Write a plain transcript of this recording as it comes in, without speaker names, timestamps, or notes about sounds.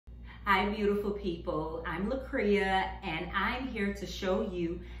Hi, beautiful people. I'm LaCria, and I'm here to show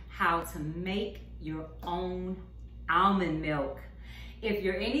you how to make your own almond milk. If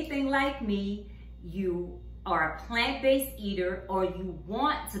you're anything like me, you are a plant-based eater, or you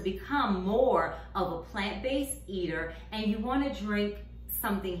want to become more of a plant-based eater, and you want to drink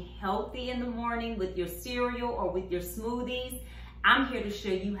something healthy in the morning with your cereal or with your smoothies, I'm here to show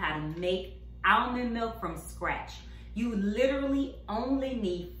you how to make almond milk from scratch. You literally only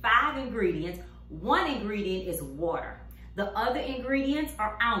need 5 ingredients. One ingredient is water. The other ingredients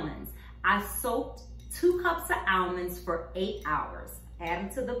are almonds. I soaked 2 cups of almonds for 8 hours. Add them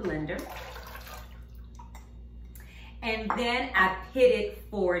to the blender. And then I pitted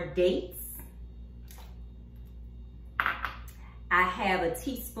 4 dates. I have a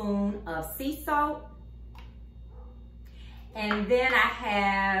teaspoon of sea salt. And then I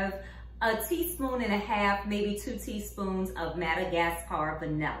have a teaspoon and a half, maybe 2 teaspoons of Madagascar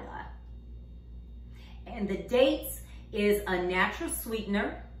vanilla. And the dates is a natural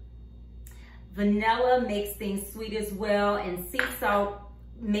sweetener. Vanilla makes things sweet as well, and sea salt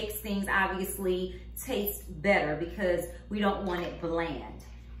makes things obviously taste better because we don't want it bland.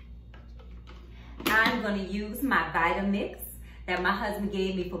 I'm gonna use my Vitamix that my husband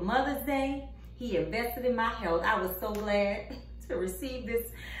gave me for Mother's Day. He invested in my health. I was so glad to receive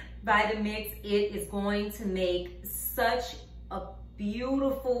this Vitamix. It is going to make such a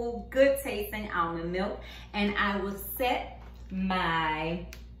beautiful, good tasting almond milk. And I will set my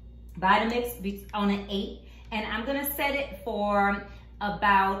Vitamix on an 8. And I'm gonna set it for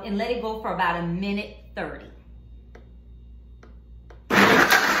about, and let it go for about 1:30.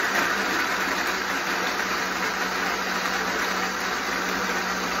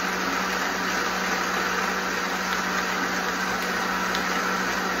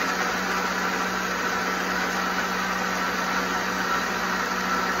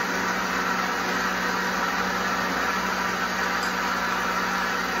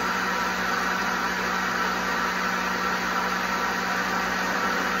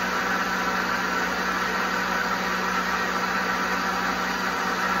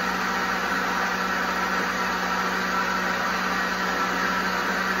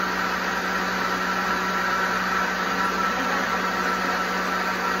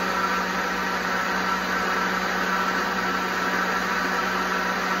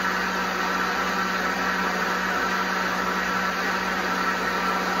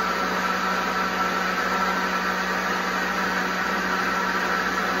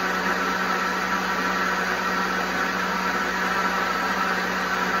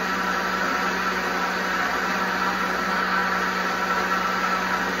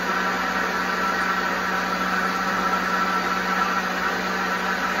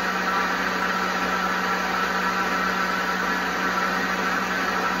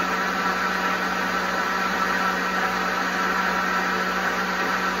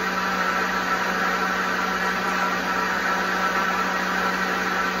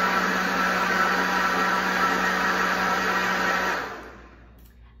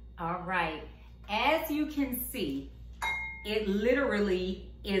 As you can see, it literally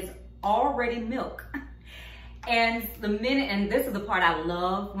is already milk. And this is the part I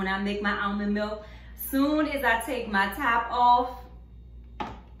love when I make my almond milk. Soon as I take my top off,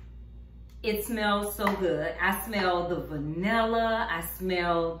 it smells so good. I smell the vanilla, I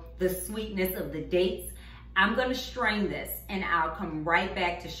smell the sweetness of the dates. I'm gonna strain this, and I'll come right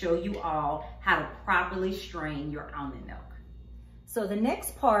back to show you all how to properly strain your almond milk. So the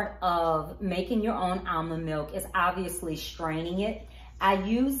next part of making your own almond milk is obviously straining it. I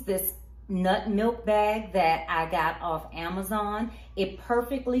use this nut milk bag that I got off Amazon. It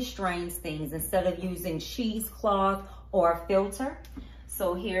perfectly strains things instead of using cheesecloth or a filter.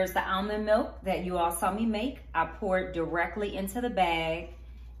 So here's the almond milk that you all saw me make. I pour it directly into the bag,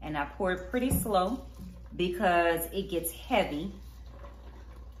 and I pour it pretty slow because it gets heavy.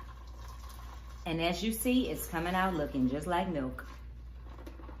 And as you see, it's coming out looking just like milk.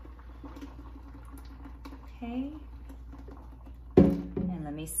 Okay, and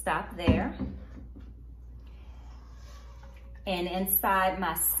let me stop there. And inside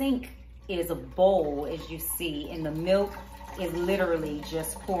my sink is a bowl, as you see, and the milk is literally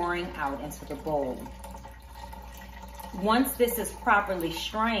just pouring out into the bowl. Once this is properly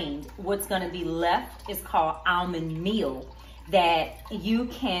strained, what's gonna be left is called almond meal that you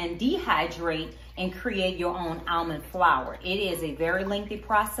can dehydrate and create your own almond flour. It is a very lengthy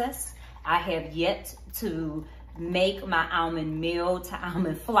process. I have yet to make my almond meal to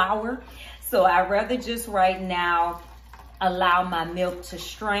almond flour. So I'd rather just right now allow my milk to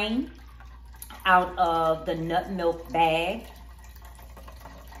strain out of the nut milk bag.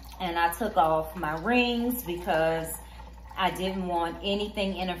 And I took off my rings because I didn't want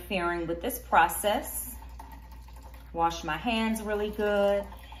anything interfering with this process. Wash my hands really good.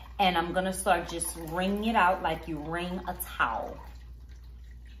 And I'm gonna start just wringing it out like you wring a towel.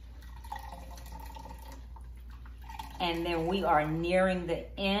 And then we are nearing the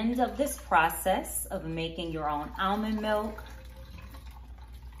end of this process of making your own almond milk.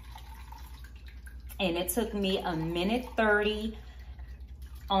 And it took me 1:30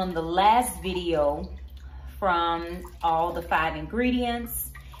 on the last video from all the 5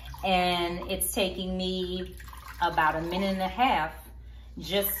 ingredients. And it's taking me about 1.5 minutes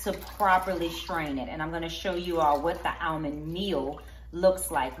just to properly strain it. And I'm gonna show you all what the almond meal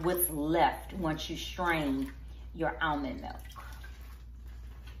looks like, what's left once you strain your almond milk.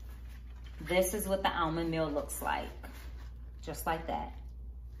 This is what the almond meal looks like, just like that.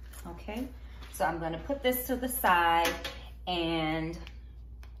 Okay, so I'm gonna put this to the side, and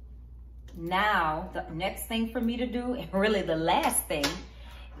now the next thing for me to do, and really the last thing,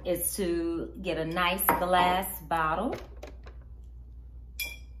 is to get a nice glass bottle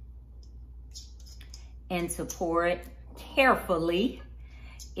and to pour it carefully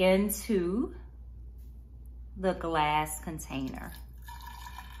into the glass container.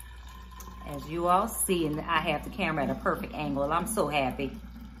 As you all see, and I have the camera at a perfect angle. I'm so happy.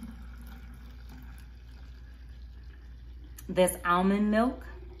 This almond milk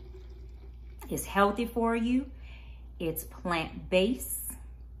is healthy for you. It's plant-based.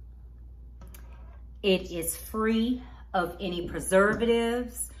 It is free of any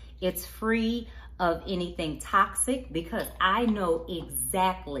preservatives. It's free of anything toxic because I know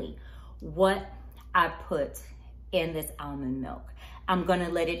exactly what I put in this almond milk. I'm gonna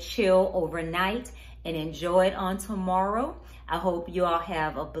let it chill overnight and enjoy it on tomorrow. I hope you all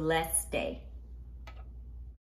have a blessed day.